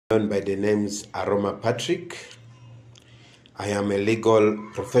Known by the names Aroma Patrick. I am a legal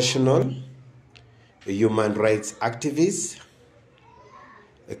professional, a human rights activist,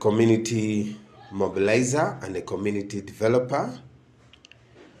 a community mobilizer, and a community developer.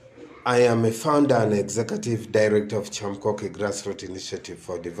 I am a founder and executive director of Chamkoke Grassroots Initiative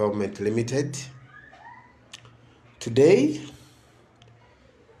for Development Limited. Today,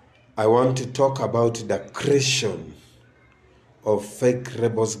 I want to talk about the creation of fake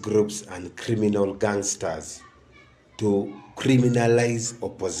rebels groups and criminal gangsters to criminalize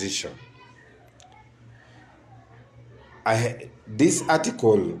opposition. I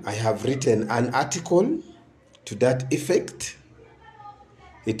have written an article to that effect.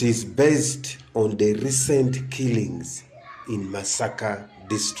 It is based on the recent killings in Masaka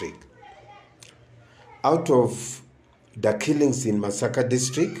district. Out of the killings in Masaka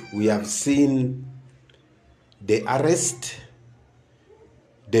district, we have seen the arrest,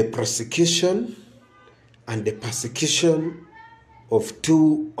 the prosecution, and the persecution of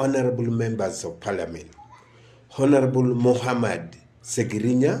two honorable members of parliament, Honorable Mohammed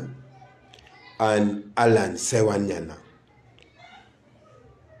Segirinya and Alan Sewanyana.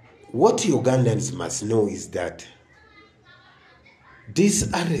 What Ugandans must know is that these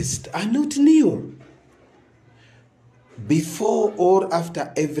arrests are not new. Before or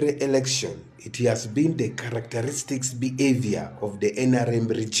after every election, it has been the characteristics behavior of the NRM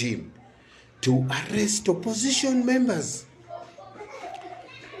regime to arrest opposition members.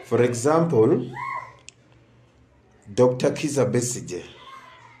 For example, Dr. Kizza Besigye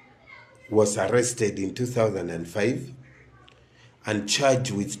was arrested in 2005 and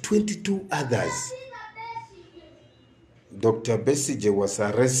charged with 22 others. Dr. Besigye was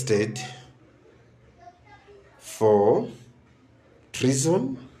arrested for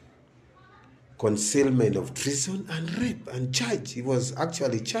treason, concealment of treason, and rape, and charged. He was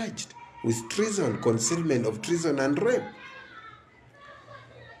actually charged with treason, concealment of treason, and rape,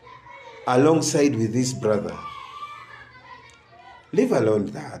 alongside with his brother. Leave alone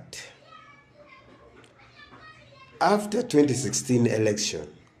that. After 2016 election,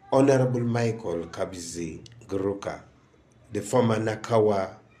 Honorable Michael Kabizi Guruka, the former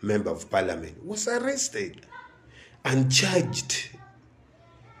Nakawa member of parliament, was arrested and charged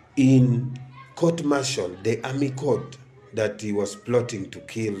in court-martial, the army court, that he was plotting to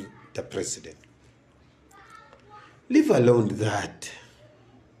kill the president. Leave alone that.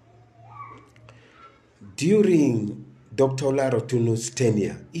 During Dr. Olarotunu's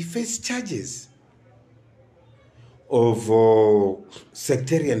tenure, he faced charges of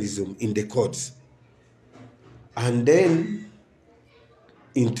sectarianism in the courts. And then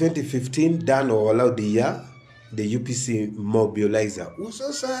in 2015, Dan Olaudiya, the UPC mobilizer, was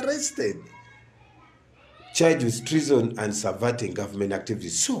also arrested, charged with treason and subverting government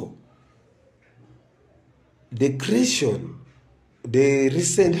activities. So, the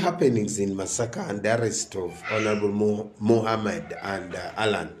recent happenings in Masaka and the arrest of Honorable Mohammed and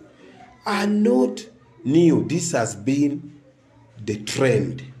Alan are not new. This has been the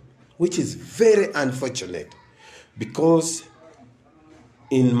trend, which is very unfortunate, because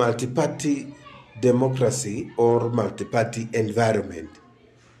in multi-party democracy or multi-party environment,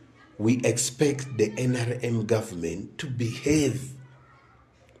 we expect the NRM government to behave,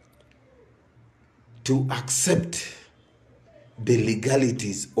 to accept the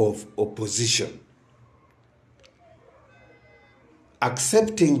legalities of opposition.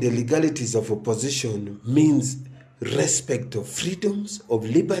 Accepting the legalities of opposition means respect of freedoms, of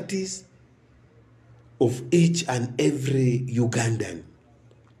liberties of each and every Ugandan,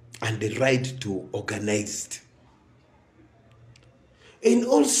 and the right to organize. And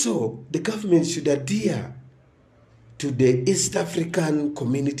also, the government should adhere to the East African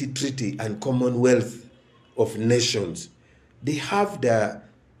Community Treaty and Commonwealth of Nations. They have the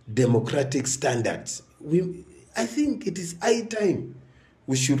democratic standards. I think it is high time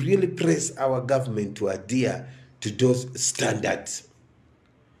we should really press our government to adhere to those standards.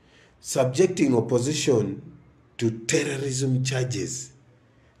 Subjecting opposition to terrorism charges,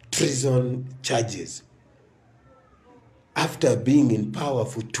 treason charges, after being in power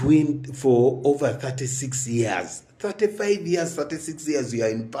for over 36 years, 35 years, 36 years you are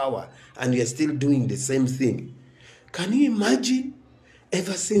in power and you are still doing the same thing. Can you imagine?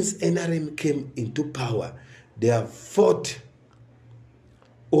 Ever since NRM came into power, they have fought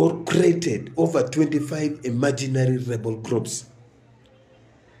or created over 25 imaginary rebel groups.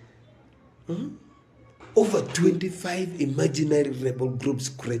 Over 25 imaginary rebel groups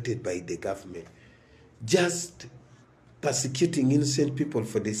created by the government, just persecuting innocent people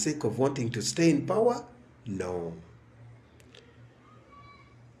for the sake of wanting to stay in power? No.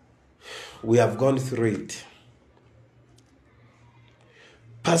 We have gone through it.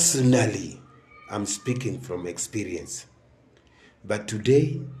 Personally, I'm speaking from experience. But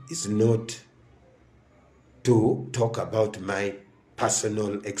today is not to talk about my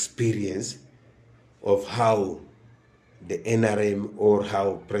personal experience of how the NRM or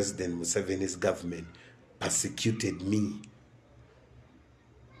how President Museveni's government persecuted me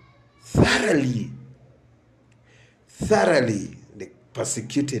thoroughly. They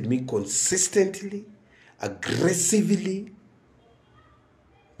persecuted me consistently, aggressively,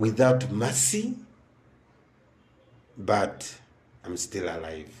 without mercy, but I'm still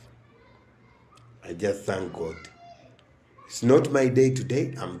alive. I just thank God. It's not my day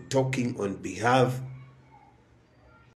today. I'm talking on behalf